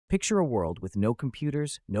Picture a world with no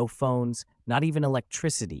computers, no phones, not even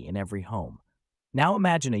electricity in every home. Now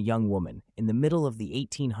imagine a young woman in the middle of the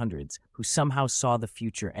 1800s who somehow saw the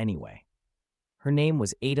future anyway. Her name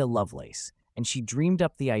was Ada Lovelace, and she dreamed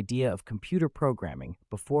up the idea of computer programming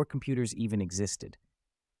before computers even existed.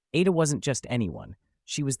 Ada wasn't just anyone.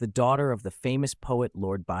 She was the daughter of the famous poet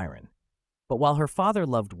Lord Byron. But while her father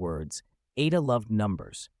loved words, Ada loved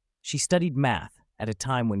numbers. She studied math at a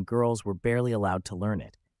time when girls were barely allowed to learn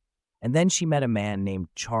it. And then she met a man named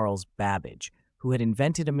Charles Babbage, who had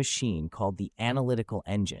invented a machine called the analytical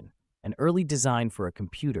engine, an early design for a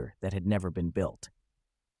computer that had never been built.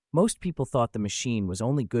 Most people thought the machine was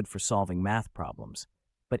only good for solving math problems,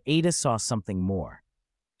 but Ada saw something more.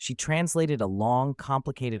 She translated a long,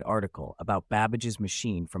 complicated article about Babbage's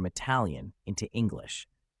machine from Italian into English,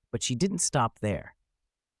 but she didn't stop there.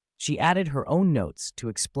 She added her own notes to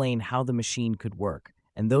explain how the machine could work,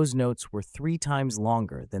 and those notes were 3 times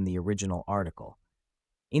longer than the original article.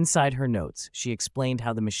 Inside her notes, she explained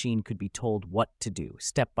how the machine could be told what to do,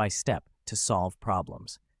 step by step, to solve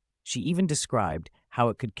problems. She even described how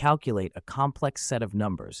it could calculate a complex set of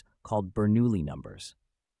numbers called Bernoulli numbers.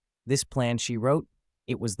 This plan, she wrote,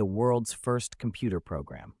 it was the world's first computer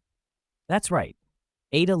program. That's right.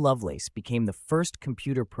 Ada Lovelace became the first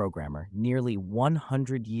computer programmer nearly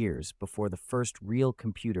 100 years before the first real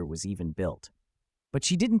computer was even built. But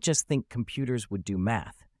she didn't just think computers would do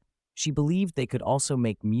math. She believed they could also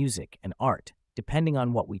make music and art, depending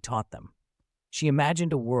on what we taught them. She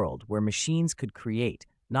imagined a world where machines could create,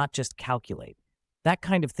 not just calculate. That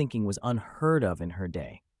kind of thinking was unheard of in her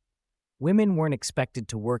day. Women weren't expected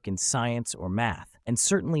to work in science or math, and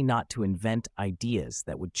certainly not to invent ideas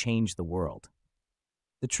that would change the world.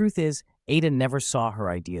 The truth is, Ada never saw her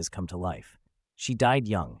ideas come to life. She died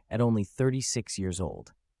young, at only 36 years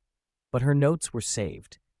old. But her notes were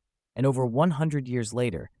saved, and over 100 years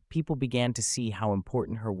later, people began to see how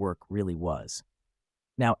important her work really was.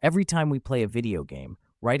 Now, every time we play a video game,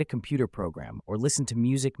 write a computer program, or listen to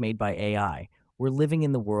music made by AI, we're living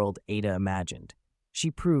in the world Ada imagined.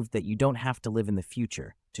 She proved that you don't have to live in the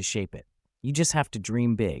future to shape it. You just have to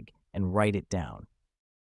dream big and write it down.